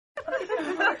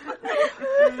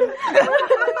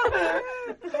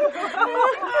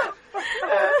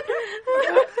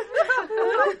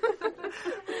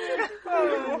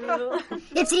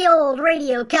It's the Old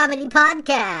Radio Comedy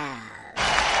Podcast.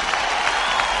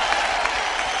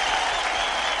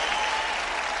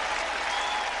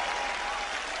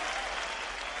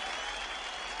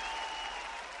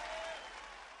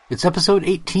 It's episode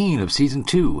 18 of season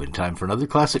 2, and time for another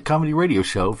classic comedy radio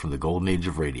show from the golden age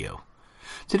of radio.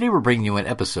 Today we're bringing you an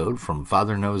episode from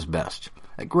Father Knows Best,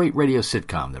 a great radio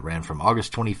sitcom that ran from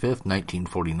August 25th,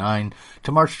 1949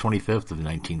 to March 25th of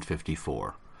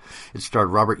 1954. It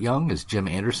starred Robert Young as Jim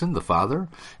Anderson, the father,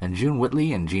 and June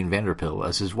Whitley and Jean Vanderpill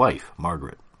as his wife,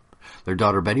 Margaret. Their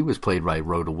daughter Betty was played by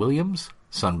Rhoda Williams,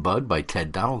 son Bud by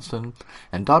Ted Donaldson,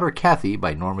 and daughter Kathy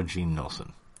by Norma Jean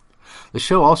Nilsson. The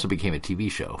show also became a TV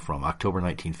show from October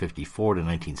 1954 to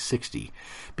 1960,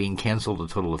 being canceled a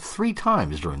total of 3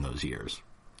 times during those years.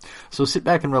 So sit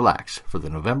back and relax for the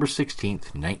November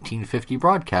 16th, 1950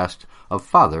 broadcast of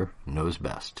Father Knows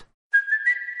Best.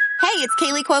 Hey, it's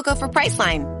Kaylee Cuoco for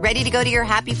Priceline. Ready to go to your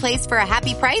happy place for a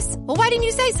happy price? Well, why didn't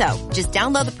you say so? Just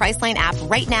download the Priceline app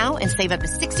right now and save up to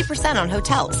 60% on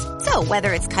hotels. So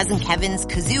whether it's Cousin Kevin's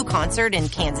Kazoo Concert in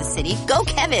Kansas City, go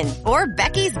Kevin, or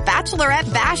Becky's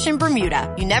Bachelorette Bash in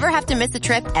Bermuda, you never have to miss a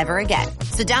trip ever again.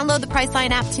 So download the Priceline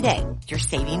app today. Your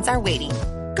savings are waiting.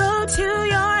 Go to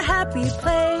your happy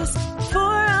place for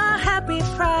a happy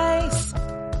price.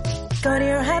 Go to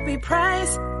your happy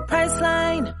price,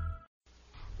 Priceline.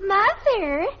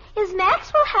 Mother, is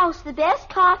Maxwell House the best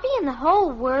coffee in the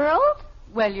whole world?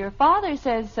 Well, your father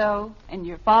says so, and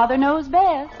your father knows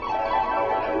best.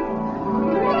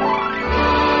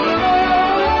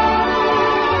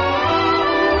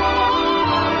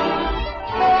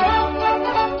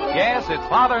 Yes, it's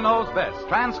Father Knows Best,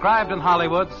 transcribed in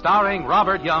Hollywood, starring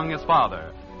Robert Young as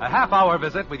father. A half-hour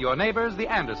visit with your neighbors, the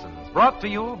Andersons, brought to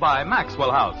you by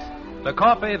Maxwell House, the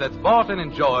coffee that's bought and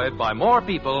enjoyed by more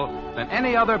people than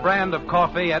any other brand of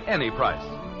coffee at any price.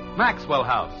 Maxwell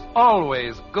House,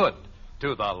 always good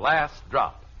to the last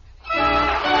drop.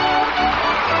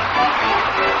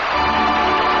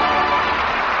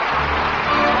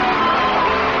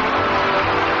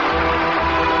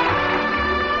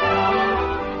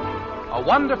 A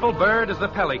wonderful bird is the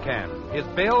pelican. His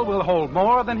bill will hold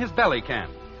more than his belly can.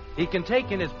 He can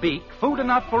take in his beak food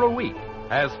enough for a week.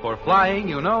 As for flying,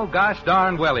 you know, gosh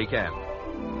darn well he can.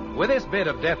 With this bit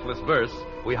of deathless verse,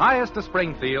 we hie us to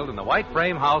Springfield in the white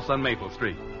frame house on Maple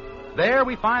Street. There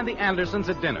we find the Andersons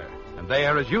at dinner, and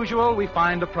there, as usual, we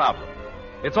find a problem.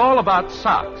 It's all about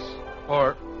socks.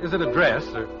 Or is it a dress?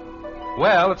 Or,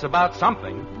 well, it's about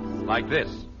something like this.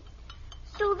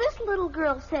 So this little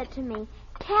girl said to me,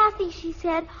 Kathy, she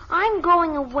said, I'm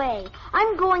going away.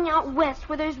 I'm going out west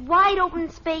where there's wide open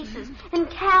spaces and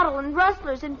cattle and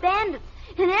rustlers and bandits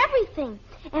and everything.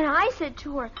 And I said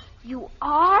to her, you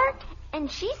are?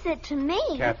 And she said to me...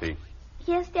 Kathy.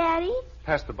 Yes, Daddy?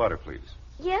 Pass the butter, please.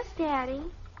 Yes, Daddy.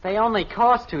 They only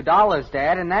cost $2,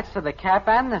 Dad, and that's for the cap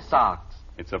and the socks.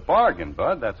 It's a bargain,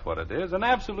 Bud. That's what it is. An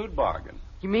absolute bargain.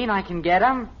 You mean I can get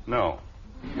them? No.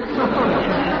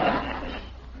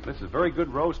 This is very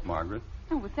good roast, Margaret.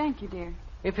 Oh, well, thank you, dear.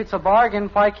 If it's a bargain,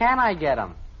 why can't I get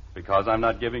them? Because I'm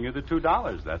not giving you the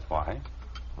 $2, that's why.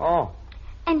 Oh.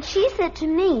 And she said to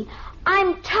me,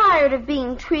 I'm tired of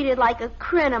being treated like a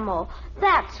criminal.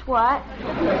 That's what.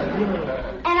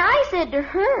 And I said to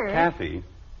her... Kathy.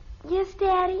 Yes,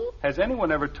 Daddy? Has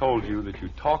anyone ever told you that you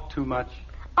talk too much?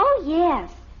 Oh, yes.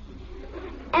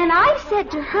 And I said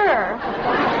to her,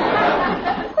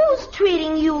 who's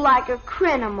treating you like a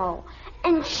criminal?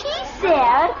 And she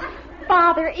said...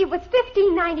 Father, it was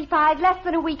 $15.95 less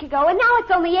than a week ago, and now it's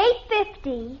only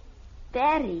 $8.50.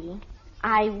 Betty,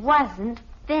 I wasn't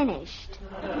finished.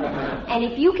 And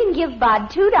if you can give Bud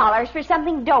 $2 for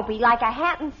something dopey like a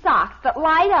hat and socks that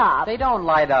light up... They don't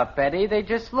light up, Betty. They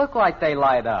just look like they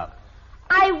light up.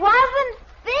 I wasn't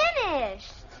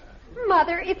finished.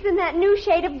 Mother, it's in that new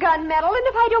shade of gunmetal, and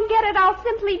if I don't get it, I'll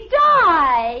simply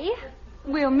die.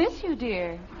 We'll miss you,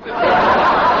 dear.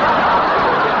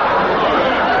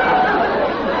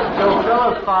 Joe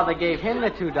Phillips' father gave him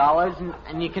the $2,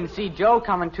 and you can see Joe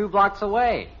coming 2 blocks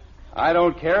away. I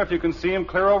don't care if you can see him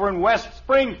clear over in West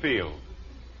Springfield.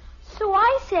 So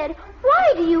I said,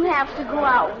 why do you have to go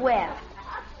out west?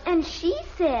 And she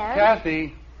said...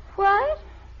 Kathy. What?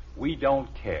 We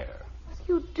don't care.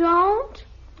 You don't?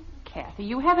 Kathy,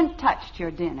 you haven't touched your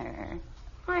dinner.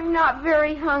 I'm not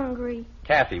very hungry.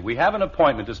 Kathy, we have an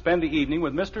appointment to spend the evening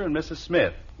with Mr. and Mrs.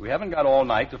 Smith. We haven't got all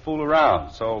night to fool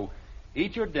around, so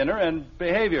eat your dinner and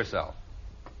behave yourself.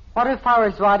 What if I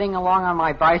was riding along on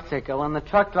my bicycle and the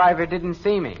truck driver didn't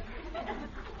see me?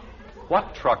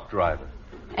 What truck driver?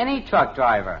 Any truck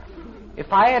driver.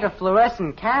 If I had a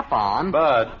fluorescent cap on...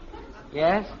 Bud.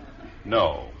 Yes?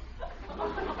 No.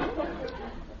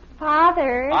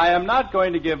 Father. I am not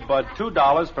going to give Bud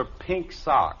 $2 for pink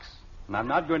socks. And I'm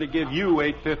not going to give you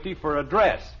 $8.50 for a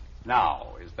dress.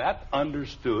 Now, is that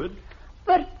understood?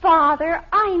 But, Father,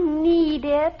 I need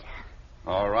it.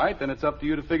 All right, then it's up to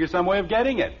you to figure some way of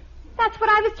getting it. That's what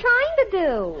I was trying to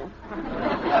do.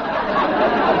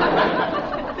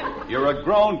 You're a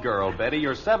grown girl, Betty.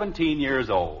 You're 17 years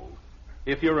old.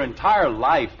 If your entire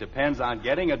life depends on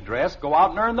getting a dress, go out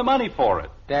and earn the money for it.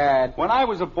 Dad. When I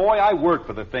was a boy, I worked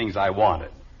for the things I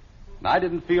wanted. And I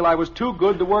didn't feel I was too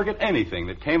good to work at anything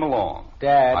that came along.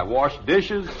 Dad. I washed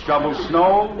dishes, shoveled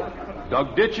snow,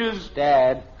 dug ditches.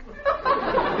 Dad.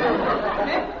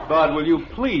 Bud, will you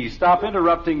please stop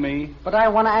interrupting me? But I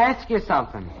want to ask you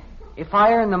something. If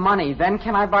I earn the money, then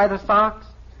can I buy the socks?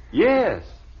 Yes.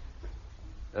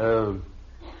 Where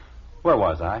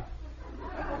was I?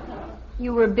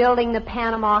 You were building the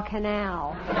Panama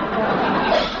Canal.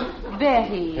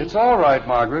 Betty. It's all right,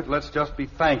 Margaret. Let's just be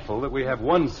thankful that we have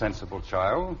one sensible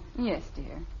child. Yes,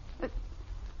 dear. But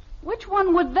which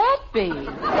one would that be?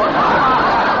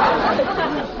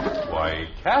 Why,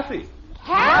 Kathy.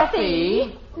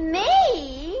 Kathy?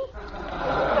 Me?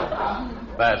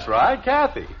 That's right,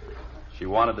 Kathy. She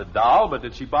wanted a doll, but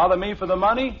did she bother me for the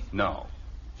money? No.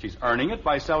 She's earning it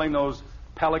by selling those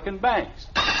Pelican banks.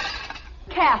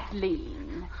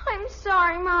 Kathleen. I'm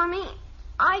sorry, Mommy.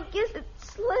 I guess it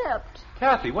slipped.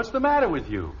 Kathy, what's the matter with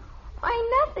you?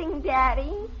 Why, nothing,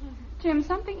 Daddy. Jim,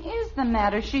 something is the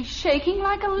matter. She's shaking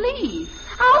like a leaf.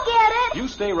 I'll get it. You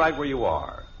stay right where you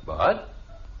are. Bud?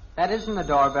 That isn't the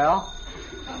doorbell.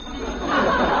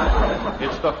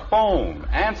 It's the phone.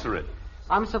 Answer it.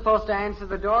 I'm supposed to answer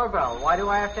the doorbell. Why do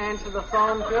I have to answer the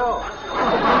phone, too?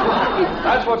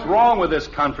 That's what's wrong with this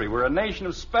country. We're a nation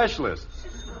of specialists.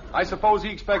 I suppose he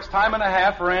expects time and a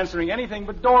half for answering anything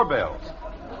but doorbells.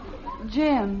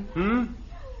 Jim.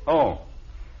 Oh.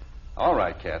 All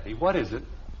right, Kathy. What is it?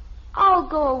 I'll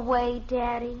go away,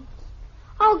 Daddy.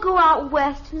 I'll go out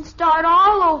west and start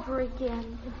all over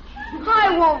again.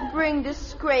 I won't bring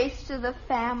disgrace to the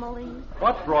family.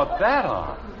 What brought that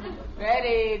on? Betty,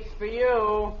 it's for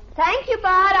you. Thank you, Bud.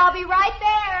 I'll be right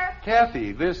there.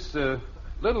 Kathy, this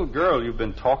little girl you've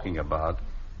been talking about,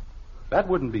 that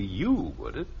wouldn't be you,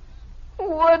 would it?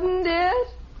 Wouldn't it?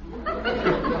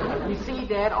 You see,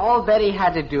 Dad, all Betty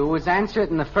had to do was answer it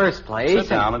in the first place. Sit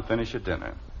down and finish your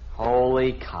dinner.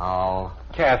 Holy cow.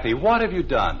 Kathy, what have you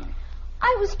done?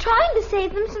 I was trying to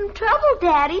save them some trouble,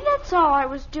 Daddy. That's all I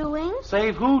was doing.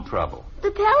 Save who trouble?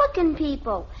 The Pelican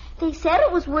people. They said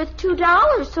it was worth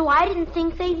 $2, so I didn't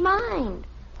think they'd mind.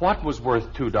 What was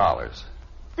worth $2?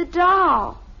 The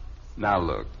doll. Now,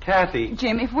 look, Kathy...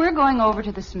 Jim, if we're going over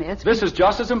to the Smiths... This is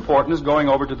just as important as going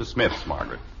over to the Smiths,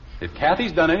 Margaret. If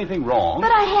Kathy's done anything wrong...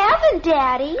 But I haven't,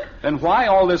 Daddy. Then why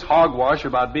all this hogwash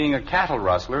about being a cattle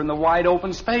rustler in the wide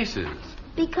open spaces?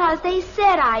 Because they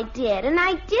said I did, and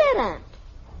I didn't.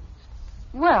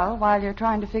 Well, while you're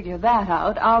trying to figure that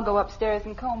out, I'll go upstairs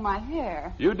and comb my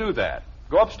hair. You do that.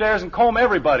 Go upstairs and comb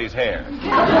everybody's hair.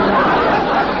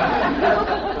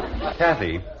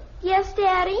 Kathy. Yes,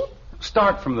 Daddy?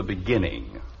 Start from the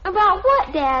beginning. About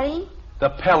what, Daddy?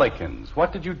 The Pelicans.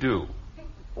 What did you do?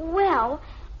 Well,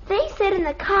 they said in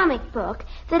the comic book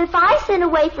that if I sent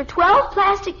away for 12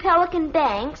 plastic Pelican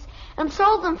banks and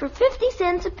sold them for 50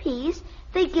 cents apiece,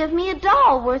 they'd give me a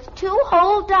doll worth $2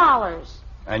 whole.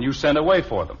 And you sent away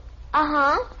for them?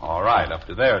 Uh-huh. All right, up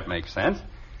to there it makes sense.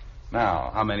 Now,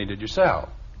 how many did you sell?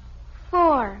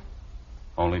 4.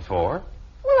 Only 4?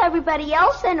 Well, everybody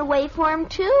else sent away for them,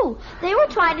 too. They were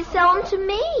trying to sell them to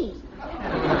me.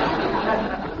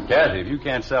 Kathy, if you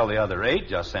can't sell the other 8,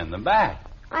 just send them back.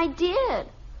 I did.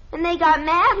 And they got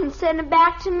mad and sent them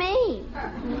back to me.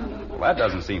 Well, that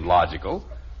doesn't seem logical.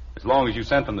 As long as you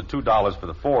sent them the $2 for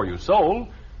the 4 you sold,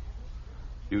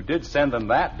 you did send them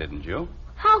that, didn't you?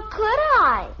 How could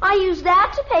I? I used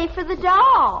that to pay for the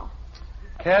doll.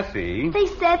 Kathy. They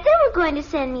said they were going to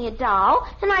send me a doll,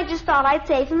 and I just thought I'd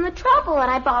save them the trouble, and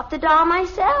I bought the doll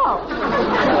myself.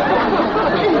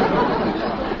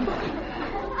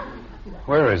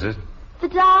 Where is it? The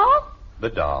doll? The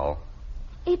doll.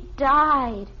 It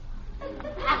died.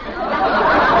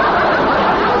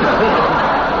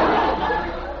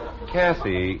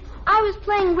 Kathy. I was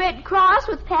playing Red Cross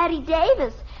with Patty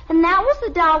Davis, and that was the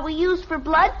doll we used for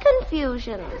blood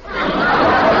confusions.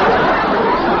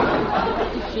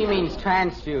 She means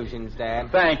transfusions, Dad.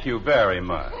 Thank you very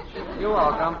much. You're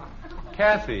welcome.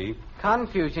 Kathy.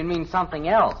 Confusion means something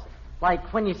else.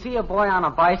 Like when you see a boy on a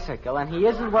bicycle and he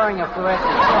isn't wearing a fluorescent...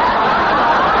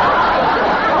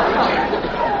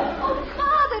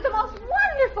 Father, the most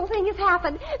wonderful thing has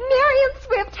happened. Marion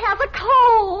Swift has a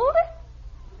cold.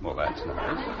 Well, that's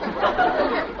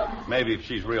nice. Maybe if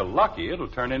she's real lucky, it'll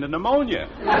turn into pneumonia.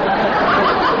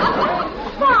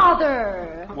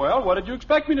 Father! Well, what did you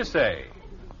expect me to say?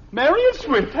 Marion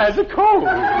Swift has a cold.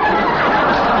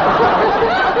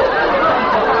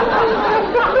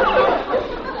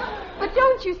 But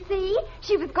don't you see?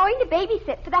 She was going to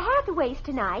babysit for the Hathaways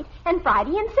tonight and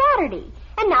Friday and Saturday.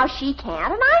 And now she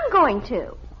can't, and I'm going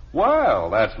to. Well,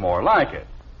 that's more like it.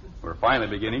 We're finally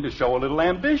beginning to show a little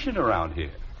ambition around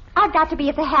here. I've got to be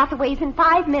at the Hathaways in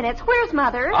 5 minutes. Where's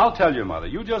Mother? I'll tell you, Mother.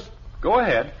 You just go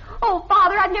ahead. Oh,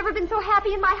 Father, I've never been so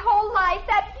happy in my whole life.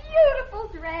 That beautiful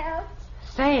dress.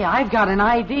 Say, I've got an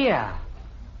idea.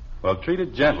 Well, treat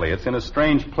it gently. It's in a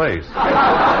strange place.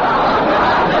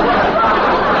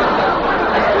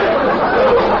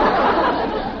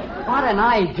 What an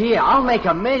idea. I'll make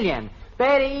 $1 million.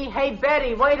 Betty, hey,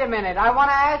 Betty, wait a minute. I want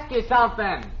to ask you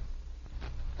something.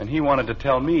 And he wanted to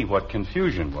tell me what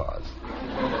confusion was.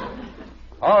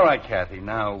 All right, Kathy,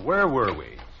 now, where were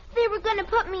we? They were going to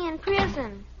put me in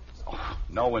prison. Oh,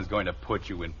 no one's going to put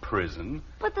you in prison.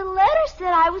 But the letter said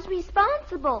I was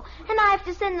responsible, and I have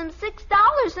to send them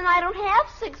 $6, and I don't have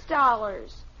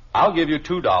 $6. I'll give you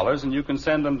 $2, and you can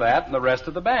send them that and the rest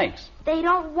of the banks. They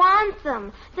don't want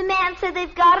them. The man said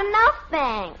they've got enough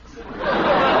banks.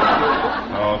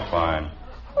 Oh, fine.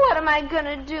 What am I going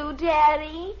to do,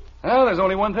 Daddy? Well, there's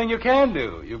only one thing you can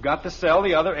do. You've got to sell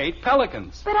the other 8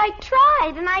 Pelicans. But I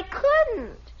tried, and I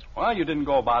couldn't. Well, you didn't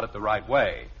go about it the right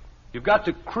way. You've got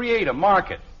to create a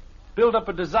market, build up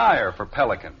a desire for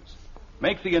Pelicans,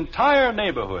 make the entire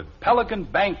neighborhood Pelican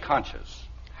Bank conscious.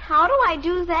 How do I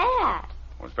do that?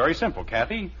 Well, it's very simple,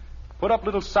 Kathy. Put up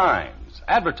little signs,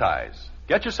 advertise,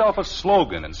 get yourself a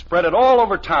slogan and spread it all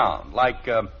over town, like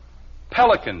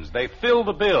Pelicans, they fill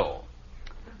the bill.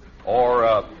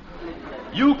 Or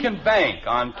you can bank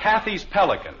on Kathy's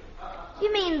Pelican.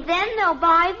 You mean then they'll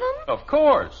buy them? Of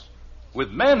course. With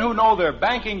men who know their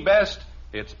banking best,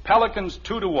 it's Pelicans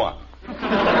 2-1.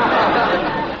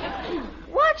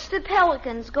 Watch the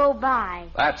Pelicans go by.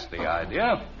 That's the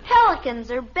idea.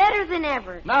 Pelicans are better than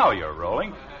ever. Now you're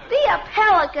rolling. Be a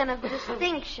Pelican of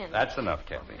distinction. That's enough,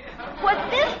 Kathy.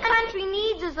 What this country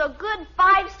needs is a good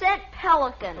 5-cent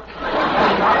Pelican.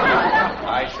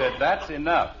 I said that's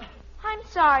enough. I'm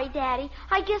sorry, Daddy.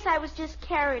 I guess I was just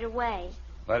carried away.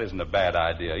 That isn't a bad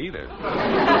idea either.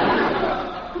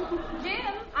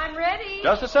 Jim, I'm ready.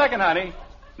 Just a second, honey.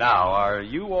 Now, are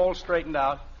you all straightened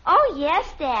out? Oh, yes,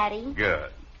 Daddy.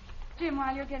 Good. Jim,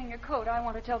 while you're getting your coat, I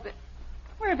want to tell Betty.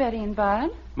 Where are Betty and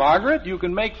Bud? Margaret, you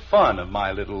can make fun of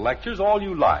my little lectures all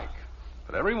you like.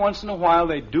 But every once in a while,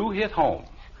 they do hit home.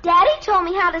 Daddy told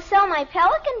me how to sell my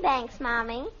Pelican banks,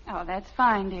 Mommy. Oh, that's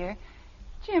fine, dear.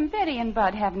 Jim, Betty and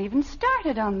Bud haven't even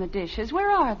started on the dishes. Where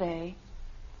are they?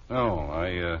 Oh,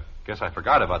 I guess I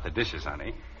forgot about the dishes,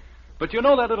 honey. But you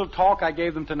know that little talk I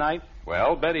gave them tonight?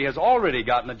 Well, Betty has already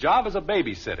gotten a job as a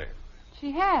babysitter.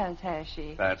 She has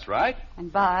she? That's right.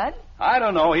 And Bud? I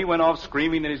don't know. He went off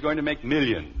screaming that he's going to make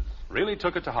millions. Really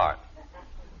took it to heart.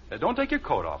 Don't take your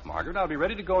coat off, Margaret. I'll be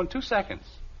ready to go in 2 seconds.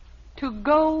 To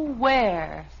go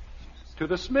where? To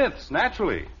the Smiths,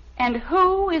 naturally. And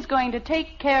who is going to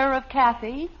take care of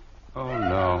Kathy? Oh,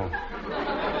 no.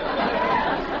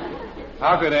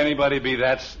 How could anybody be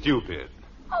that stupid?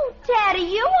 Oh, Daddy,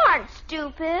 you aren't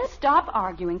stupid. Stop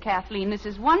arguing, Kathleen. This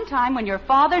is one time when your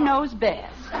father knows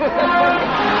best.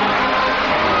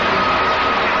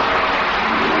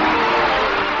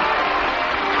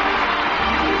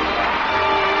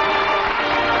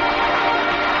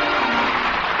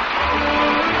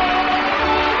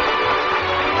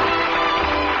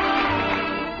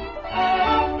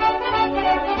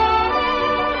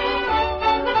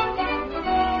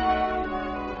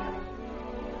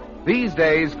 These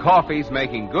days, coffee's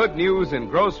making good news in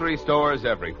grocery stores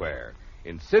everywhere.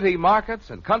 In city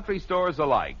markets and country stores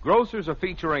alike, grocers are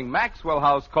featuring Maxwell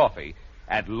House coffee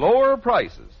at lower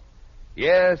prices.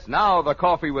 Yes, now the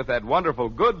coffee with that wonderful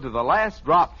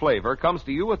good-to-the-last-drop flavor comes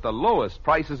to you at the lowest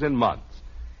prices in months.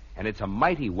 And it's a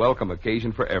mighty welcome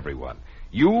occasion for everyone.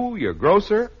 You, your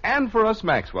grocer, and for us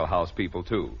Maxwell House people,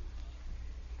 too.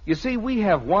 You see, we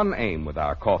have one aim with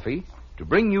our coffee: to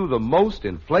bring you the most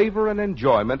in flavor and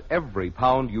enjoyment every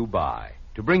pound you buy.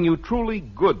 To bring you truly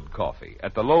good coffee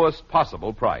at the lowest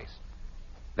possible price.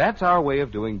 That's our way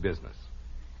of doing business.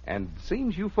 And it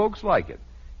seems you folks like it.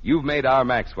 You've made our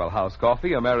Maxwell House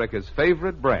coffee America's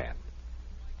favorite brand.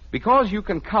 Because you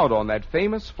can count on that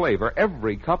famous flavor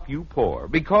every cup you pour.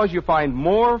 Because you find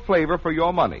more flavor for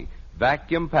your money,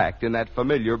 vacuum-packed in that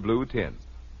familiar blue tin.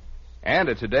 And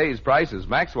at today's prices,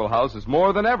 Maxwell House is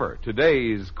more than ever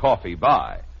today's coffee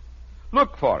buy.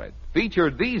 Look for it,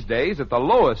 featured these days at the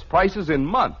lowest prices in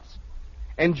months.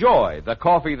 Enjoy the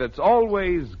coffee that's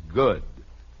always good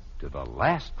to the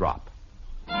last drop.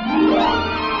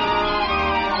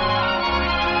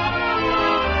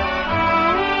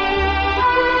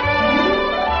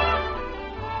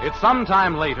 It's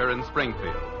sometime later in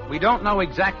Springfield. We don't know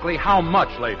exactly how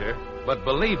much later, but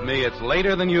believe me, it's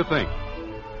later than you think.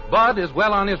 Bud is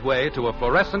well on his way to a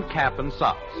fluorescent cap and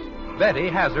socks. Betty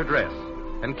has her dress.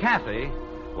 And Kathy,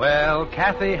 well,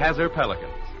 Kathy has her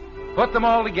pelicans. Put them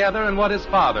all together and what his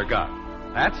father got.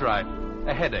 That's right,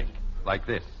 a headache like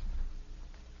this.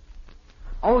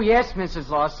 Oh, yes, Mrs.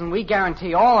 Lawson. We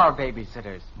guarantee all our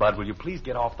babysitters. Bud, will you please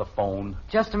get off the phone?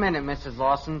 Just a minute, Mrs.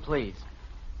 Lawson, please.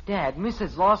 Dad,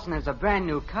 Mrs. Lawson is a brand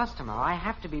new customer. I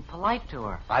have to be polite to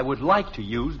her. I would like to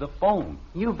use the phone.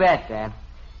 You bet, Dad.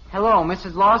 Hello,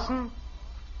 Mrs. Lawson?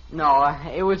 No,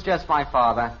 it was just my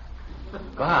father.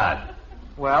 Bud.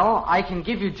 Well, I can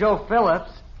give you Joe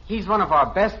Phillips. He's one of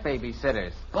our best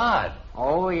babysitters. Bud.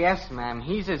 Oh, yes, ma'am.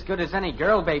 He's as good as any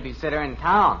girl babysitter in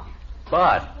town.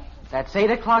 Bud. That's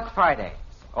 8 o'clock Friday.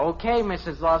 Okay,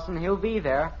 Mrs. Lawson, he'll be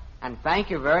there. And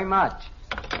thank you very much.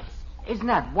 Isn't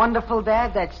that wonderful,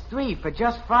 Dad? That's 3 for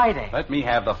just Friday. Let me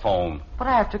have the phone. But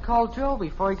I have to call Joe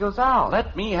before he goes out.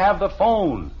 Let me have the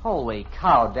phone. Holy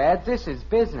cow, Dad. This is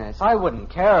business. I wouldn't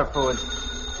care if it was...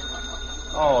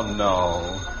 Oh, no.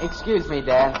 Excuse me,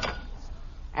 Dad.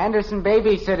 Anderson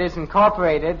Babysitters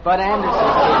Incorporated, Bud Anderson.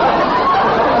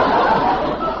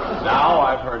 Now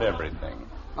I've heard everything.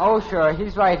 Oh, sure.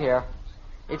 He's right here.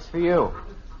 It's for you.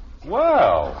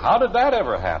 Well, how did that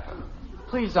ever happen?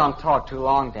 Please don't talk too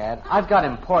long, Dad. I've got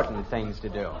important things to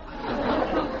do.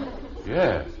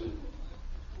 Yes.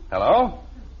 Hello?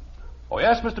 Oh,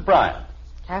 yes, Mr. Bryant.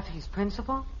 Kathy's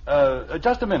principal?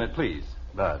 Just a minute, please,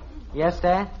 Bud. Yes,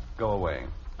 Dad? Go away.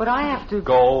 But I have to...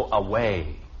 Go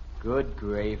away. Good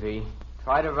gravy.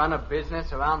 Try to run a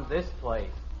business around this place.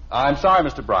 I'm sorry,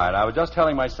 Mr. Bryant. I was just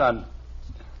telling my son...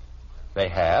 They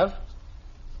have?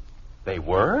 They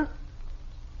were?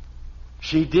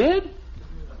 She did?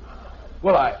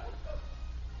 Well,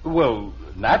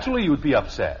 naturally you would be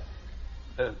upset.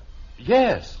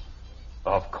 Yes,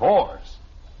 of course.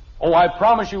 Oh, I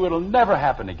promise you it'll never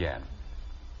happen again.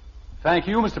 Thank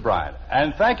you, Mr. Bryant,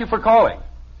 and thank you for calling.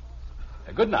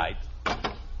 Good night.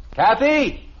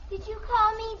 Kathy! Did you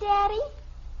call me, Daddy?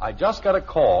 I just got a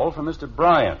call from Mr.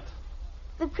 Bryant.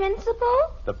 The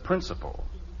principal? The principal.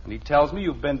 And he tells me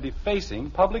you've been defacing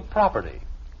public property.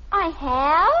 I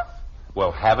have?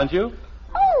 Well, haven't you?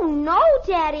 Oh, no,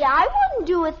 Daddy. I wouldn't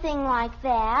do a thing like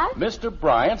that. Mr.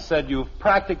 Bryant said you've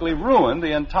practically ruined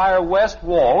the entire west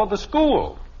wall of the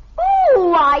school.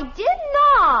 Oh, I did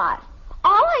not.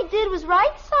 All I did was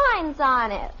write signs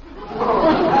on it.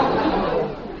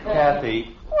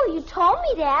 Kathy. Well, you told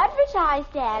me to advertise,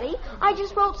 Daddy. I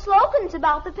just wrote slogans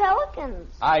about the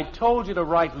Pelicans. I told you to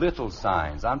write little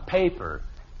signs on paper.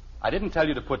 I didn't tell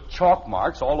you to put chalk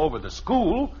marks all over the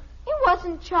school. It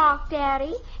wasn't chalk,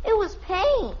 Daddy. It was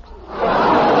paint.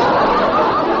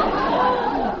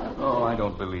 Oh, I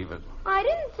don't believe it. I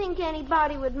didn't think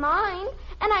anybody would mind,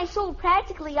 and I sold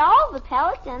practically all the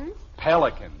Pelicans.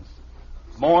 Pelicans.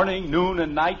 Morning, noon,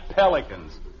 and night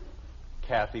pelicans.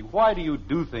 Kathy, why do you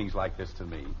do things like this to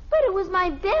me? But it was my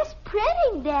best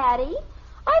printing, Daddy.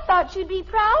 I thought you'd be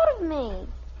proud of me.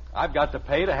 I've got to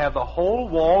pay to have the whole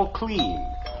wall cleaned.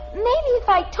 Maybe if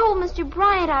I told Mr.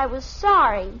 Bryant I was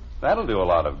sorry. That'll do a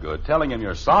lot of good, telling him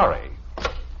you're sorry.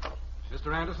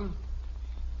 Mr. Anderson?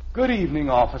 Good evening,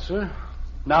 officer.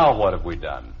 Now what have we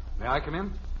done? May I come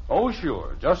in? Oh,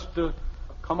 sure. Just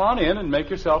come on in and make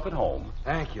yourself at home.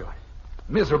 Thank you.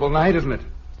 Miserable night, isn't it?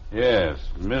 Yes,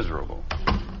 miserable.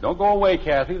 Don't go away,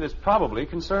 Kathy. This probably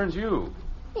concerns you.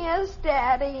 Yes,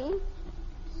 Daddy.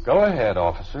 Go ahead,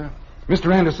 officer.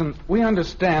 Mr. Anderson, we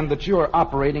understand that you are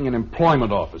operating an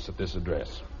employment office at this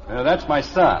address. That's my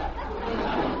son.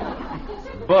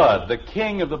 Bud, the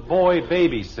king of the boy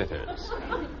babysitters.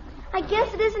 I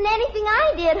guess it isn't anything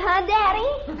I did, huh, Daddy?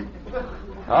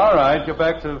 All right, get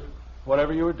back to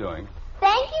whatever you were doing.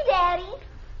 Thank you, Daddy.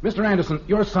 Mr. Anderson,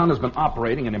 your son has been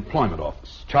operating an employment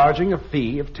office, charging a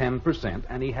fee of 10%,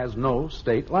 and he has no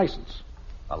state license.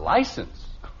 A license?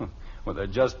 Well, they're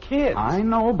just kids. I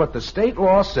know, but the state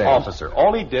law says... Officer,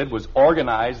 all he did was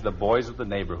organize the boys of the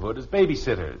neighborhood as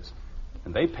babysitters.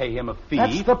 And they pay him a fee.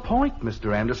 That's the point,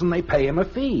 Mr. Anderson. They pay him a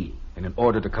fee. And in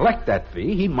order to collect that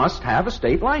fee, he must have a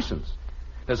state license.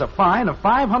 There's a fine of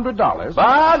 $500.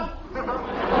 Bud!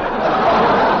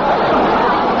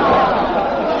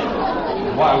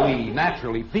 While we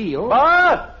naturally feel...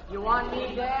 Bud! You want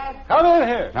me, Dad? Come in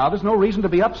here. Now, there's no reason to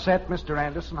be upset, Mr.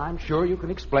 Anderson. I'm sure you can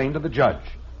explain to the judge.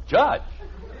 Judge?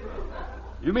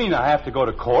 You mean I have to go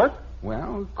to court?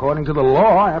 Well, according to the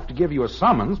law, I have to give you a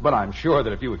summons, but I'm sure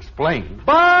that if you explain...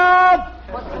 Bob!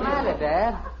 What's the matter,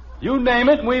 Dad? You name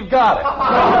it and we've got it.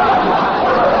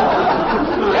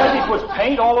 Kathy puts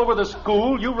paint all over the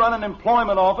school. You run an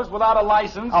employment office without a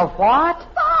license. A what?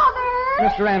 Father!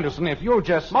 Mr. Anderson, if you'll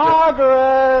just...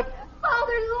 Margaret!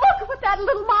 Father, look what that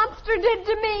little monster did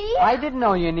to me. I didn't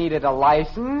know you needed a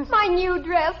license. My new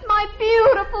dress, my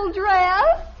beautiful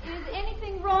dress. Is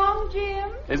anything wrong,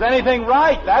 Jim? Is anything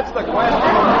right? That's the question.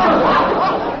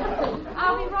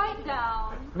 I'll be right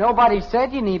down. Nobody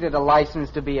said you needed a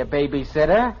license to be a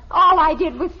babysitter. All I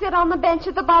did was sit on the bench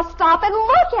at the bus stop and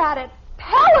look at it.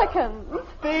 Pelicans.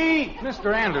 Steve!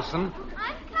 Mr. Anderson...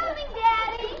 I'm coming,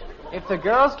 Daddy. If the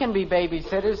girls can be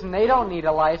babysitters and they don't need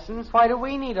a license, why do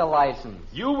we need a license?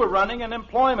 You were running an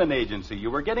employment agency.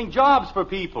 You were getting jobs for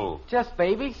people. Just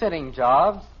babysitting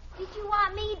jobs. Did you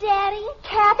want me, Daddy?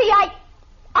 Kathy,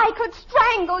 I could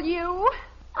strangle you.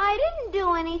 I didn't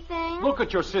do anything. Look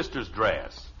at your sister's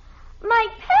dress. My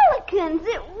pelicans,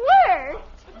 it worked.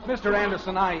 Mr.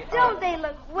 Anderson, Don't they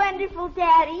look wonderful,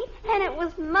 Daddy? And it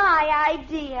was my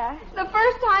idea. The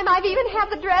first time I've even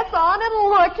had the dress on and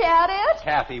look at it.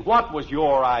 Kathy, what was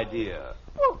your idea?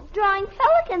 Well, drawing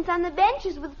pelicans on the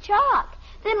benches with chalk.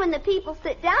 Then when the people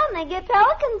sit down, they get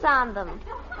pelicans on them.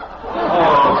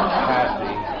 Oh,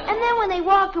 Kathy. And then when they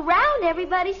walk around,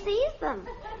 everybody sees them.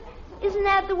 Isn't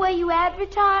that the way you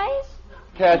advertise?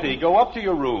 Kathy, go up to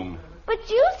your room. But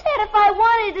you said if I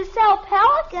wanted to sell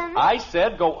pelicans... I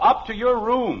said go up to your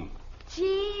room.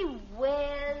 Gee whiz.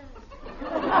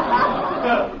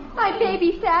 I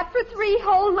babysat for 3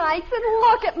 whole nights and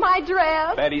look at my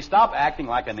dress. Betty, stop acting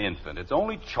like an infant. It's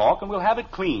only chalk and we'll have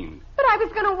it cleaned. But I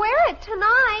was going to wear it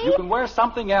tonight. You can wear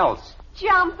something else.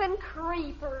 Jumping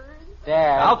creepers.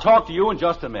 Dad. I'll talk to you in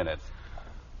just a minute.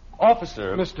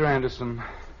 Officer. Mr. Anderson,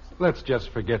 let's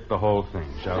just forget the whole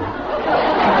thing, shall we?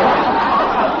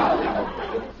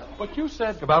 But you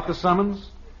said... About the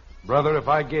summons? Brother, if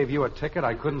I gave you a ticket,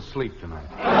 I couldn't sleep tonight.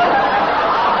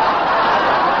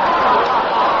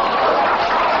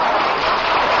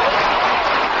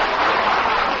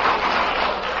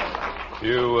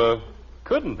 You,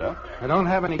 couldn't, huh? I don't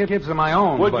have any kids of my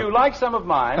own, Would but... you like some of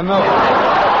mine? No.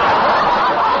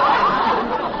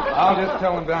 I'll just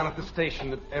tell them down at the station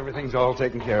that everything's all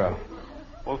taken care of.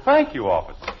 Well, thank you,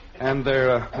 officer. And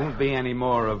there won't be any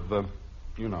more of,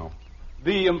 you know.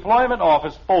 The employment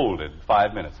office folded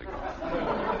 5 minutes ago.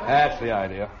 That's the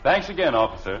idea. Thanks again,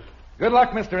 officer. Good luck,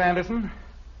 Mr. Anderson.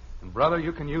 And, brother,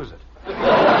 you can use it. Good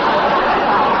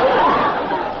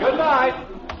night.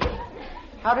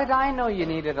 How did I know you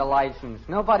needed a license?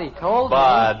 Nobody told me.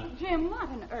 Bud. Jim, what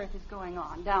on earth is going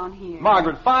on down here?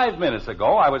 Margaret, 5 minutes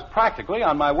ago, I was practically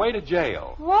on my way to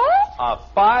jail. What? A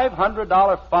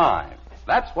 $500 fine.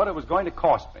 That's what it was going to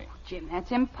cost me. Jim,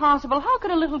 that's impossible. How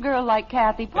could a little girl like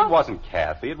Kathy... It wasn't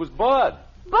Kathy. It was Bud.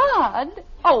 Bud?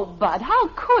 Oh, Bud, how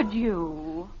could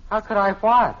you? How could I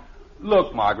what?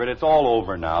 Look, Margaret, it's all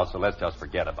over now, so let's just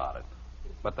forget about it.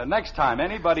 But the next time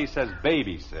anybody says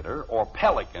babysitter or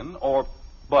pelican or...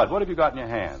 Bud, what have you got in your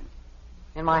hand?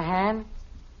 In my hand?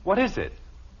 What is it?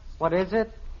 What is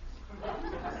it?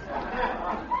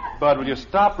 Bud, will you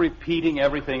stop repeating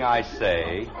everything I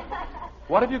say?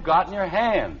 What have you got in your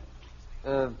hand?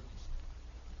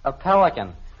 A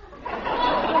pelican.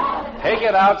 Take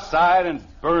it outside and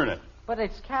burn it. But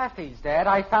it's Kathy's, Dad.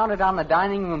 I found it on the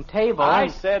dining room table. I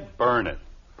said burn it.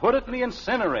 Put it in the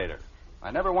incinerator.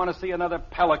 I never want to see another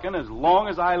pelican as long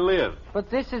as I live. But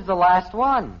this is the last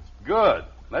one. Good.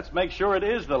 Let's make sure it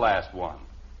is the last one.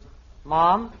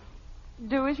 Mom?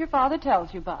 Do as your father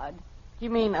tells you, Bud. You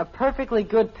mean a perfectly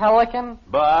good pelican?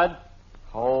 Bud?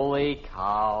 Holy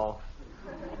cow.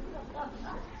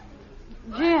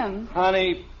 Jim.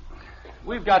 Honey,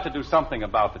 we've got to do something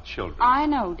about the children. I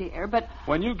know, dear, but...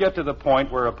 When you get to the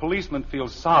point where a policeman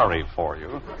feels sorry for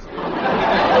you...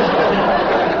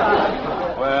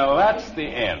 well, that's the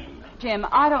end. Jim,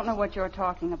 I don't know what you're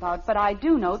talking about, but I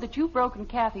do know that you've broken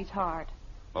Kathy's heart.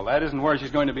 Well, that isn't where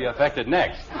she's going to be affected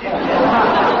next.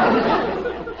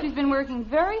 She's been working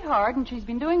very hard, and she's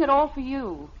been doing it all for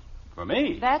you. For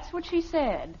me? That's what she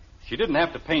said. She didn't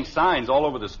have to paint signs all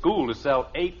over the school to sell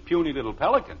 8 puny little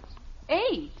pelicans.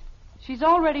 8? She's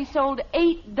already sold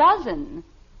 8 dozen.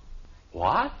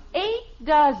 What? 8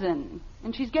 dozen.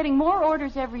 And she's getting more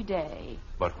orders every day.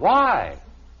 But why?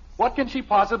 What can she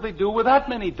possibly do with that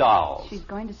many dolls? She's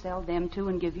going to sell them, too,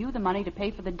 and give you the money to pay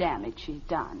for the damage she's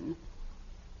done.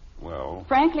 Well...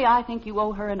 Frankly, I think you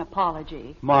owe her an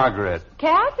apology. Margaret.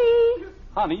 Kathy!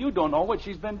 Honey, you don't know what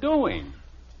she's been doing.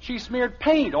 She smeared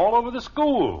paint all over the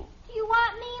school. Do you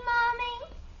want me,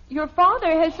 Mommy? Your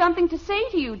father has something to say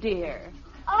to you, dear.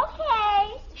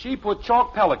 Okay. She put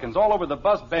chalk pelicans all over the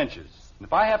bus benches. And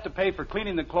if I have to pay for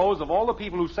cleaning the clothes of all the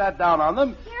people who sat down on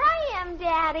them... Here I am,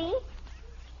 Daddy.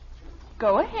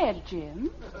 Go ahead,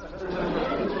 Jim.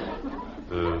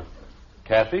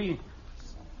 Kathy,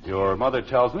 your mother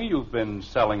tells me you've been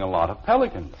selling a lot of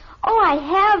pelicans. Oh, I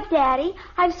have, Daddy.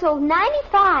 I've sold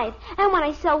 95, and when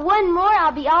I sell one more,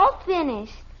 I'll be all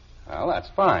finished. Well, that's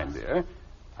fine, dear.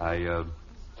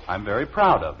 I'm very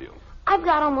proud of you. I've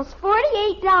got almost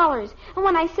 $48, and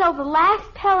when I sell the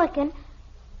last pelican...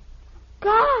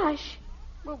 Gosh!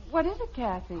 Well, what is it,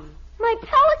 Kathy? My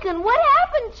pelican, what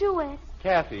happened to it?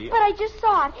 Kathy... But I just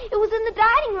saw it. It was in the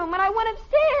dining room, and I went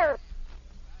upstairs.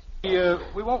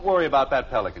 We won't worry about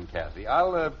that pelican, Kathy.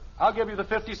 I'll give you the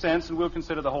 50 cents, and we'll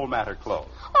consider the whole matter closed.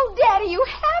 Oh, Daddy, you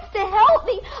have to help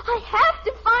me. I have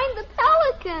to find the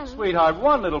pelican. Sweetheart,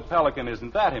 one little pelican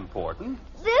isn't that important.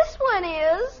 This one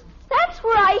is. That's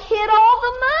where I hid all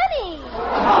the money.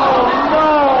 Oh,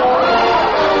 no!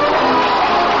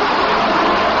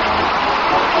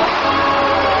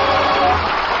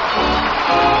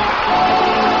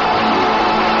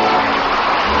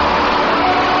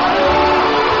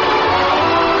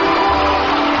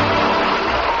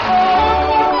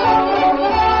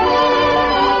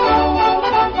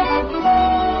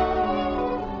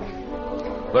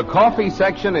 The coffee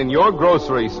section in your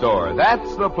grocery store.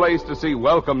 That's the place to see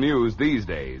welcome news these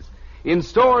days. In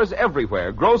stores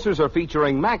everywhere, grocers are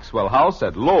featuring Maxwell House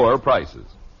at lower prices.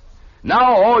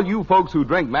 Now all you folks who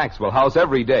drink Maxwell House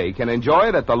every day can enjoy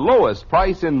it at the lowest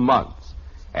price in months.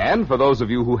 And for those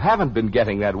of you who haven't been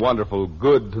getting that wonderful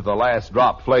good to the last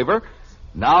drop flavor,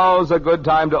 now's a good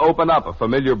time to open up a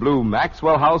familiar blue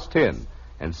Maxwell House tin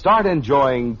and start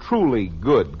enjoying truly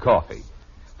good coffee.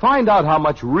 Find out how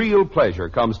much real pleasure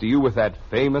comes to you with that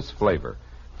famous flavor.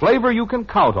 Flavor you can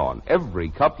count on every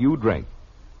cup you drink.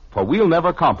 For we'll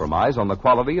never compromise on the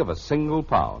quality of a single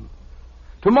pound.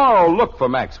 Tomorrow, look for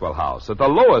Maxwell House at the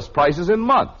lowest prices in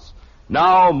months.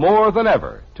 Now, more than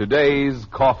ever, today's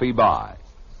coffee buy.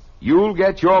 You'll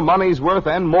get your money's worth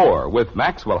and more with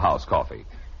Maxwell House coffee.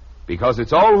 Because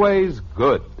it's always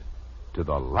good to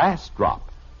the last drop.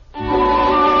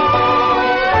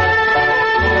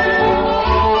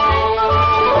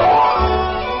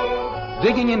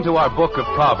 Digging into our book of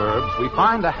Proverbs, we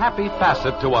find a happy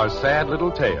facet to our sad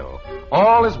little tale.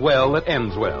 All is well that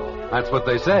ends well. That's what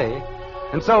they say.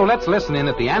 And so let's listen in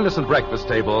at the Anderson breakfast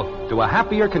table to a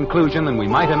happier conclusion than we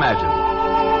might imagine.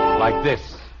 Like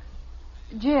this.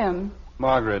 Jim.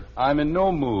 Margaret, I'm in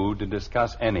no mood to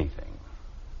discuss anything.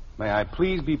 May I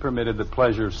please be permitted the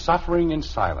pleasure of suffering in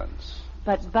silence?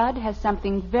 But Bud has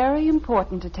something very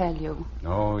important to tell you.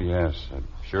 Oh, yes. I'm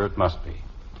sure it must be.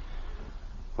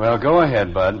 Well, go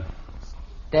ahead, Bud.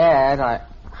 Dad,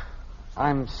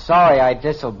 I'm sorry I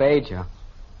disobeyed you.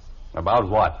 About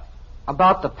what?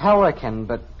 About the pelican,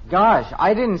 but gosh,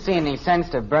 I didn't see any sense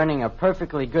to burning a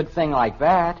perfectly good thing like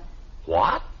that.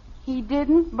 What? He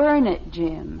didn't burn it,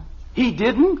 Jim. He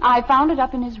didn't? I found it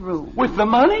up in his room. With the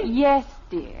money? Yes,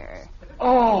 dear.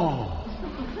 Oh.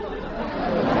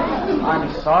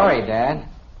 I'm sorry, Dad.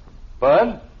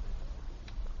 Bud,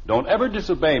 don't ever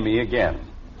disobey me again.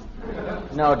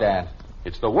 No, Dad.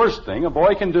 It's the worst thing a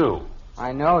boy can do.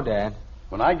 I know, Dad.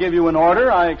 When I give you an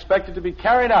order, I expect it to be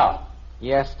carried out.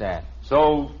 Yes, Dad.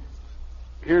 So,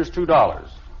 here's $2.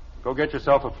 Go get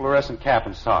yourself a fluorescent cap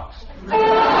and socks. On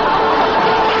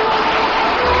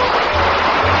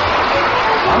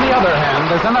the other hand,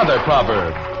 there's another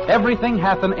proverb. Everything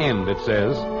hath an end, it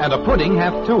says, and a pudding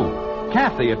hath two.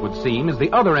 Kathy, it would seem, is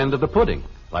the other end of the pudding.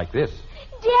 Like this.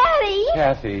 Daddy!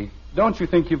 Kathy, don't you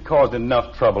think you've caused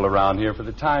enough trouble around here for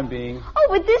the time being? Oh,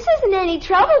 but this isn't any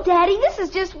trouble, Daddy. This is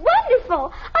just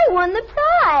wonderful. I won the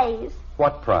prize.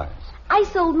 What prize? I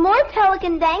sold more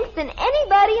Pelican Danks than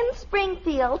anybody in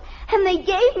Springfield, and they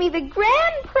gave me the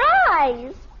grand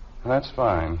prize. That's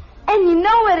fine. And you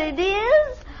know what it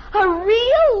is? A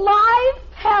real live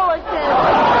pelican.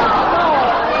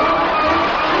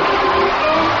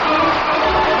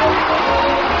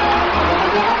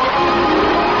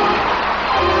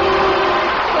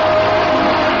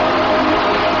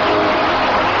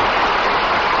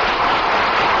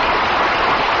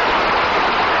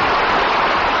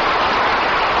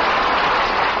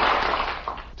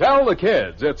 Tell the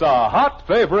kids it's a hot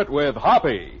favorite with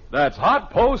Hoppy. That's hot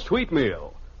post wheat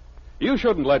meal. You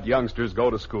shouldn't let youngsters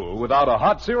go to school without a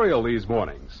hot cereal these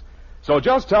mornings. So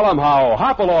just tell them how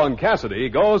Hopalong Cassidy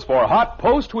goes for hot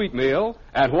post wheat meal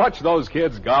and watch those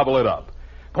kids gobble it up.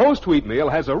 Post wheat meal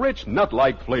has a rich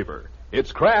nut-like flavor.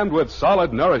 It's crammed with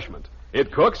solid nourishment.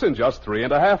 It cooks in just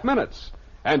 3.5 minutes.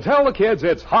 And tell the kids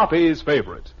it's Hoppy's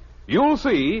favorite. You'll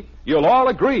see, you'll all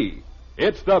agree,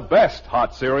 it's the best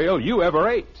hot cereal you ever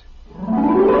ate.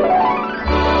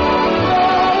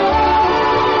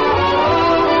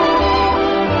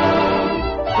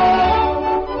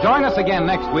 Join us again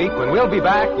next week when we'll be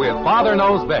back with Father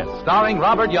Knows Best, starring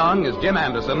Robert Young as Jim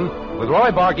Anderson, with Roy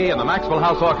Bargy and the Maxwell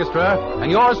House Orchestra,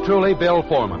 and yours truly, Bill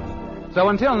Foreman. So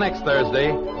until next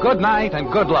Thursday, good night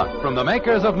and good luck from the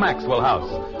makers of Maxwell House,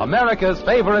 America's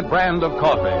favorite brand of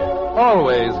coffee.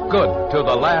 Always good to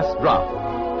the last drop.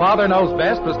 Father Knows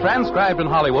Best was transcribed in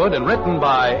Hollywood and written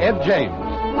by Ed James.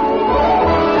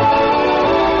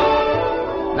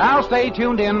 Now stay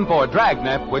tuned in for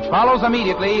Dragnet, which follows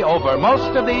immediately over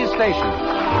most of these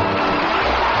stations.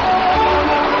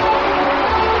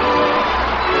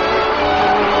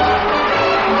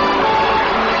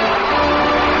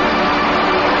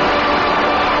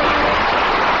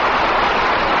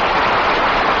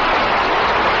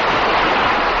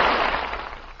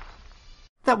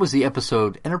 That was the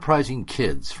episode Enterprising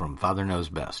Kids from Father Knows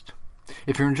Best.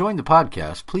 If you're enjoying the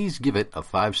podcast, please give it a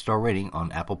 5-star rating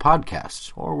on Apple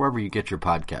Podcasts or wherever you get your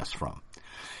podcasts from.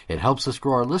 It helps us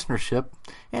grow our listenership,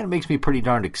 and it makes me pretty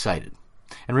darned excited.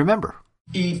 And remember,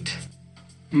 eat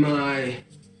my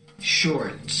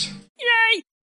shorts.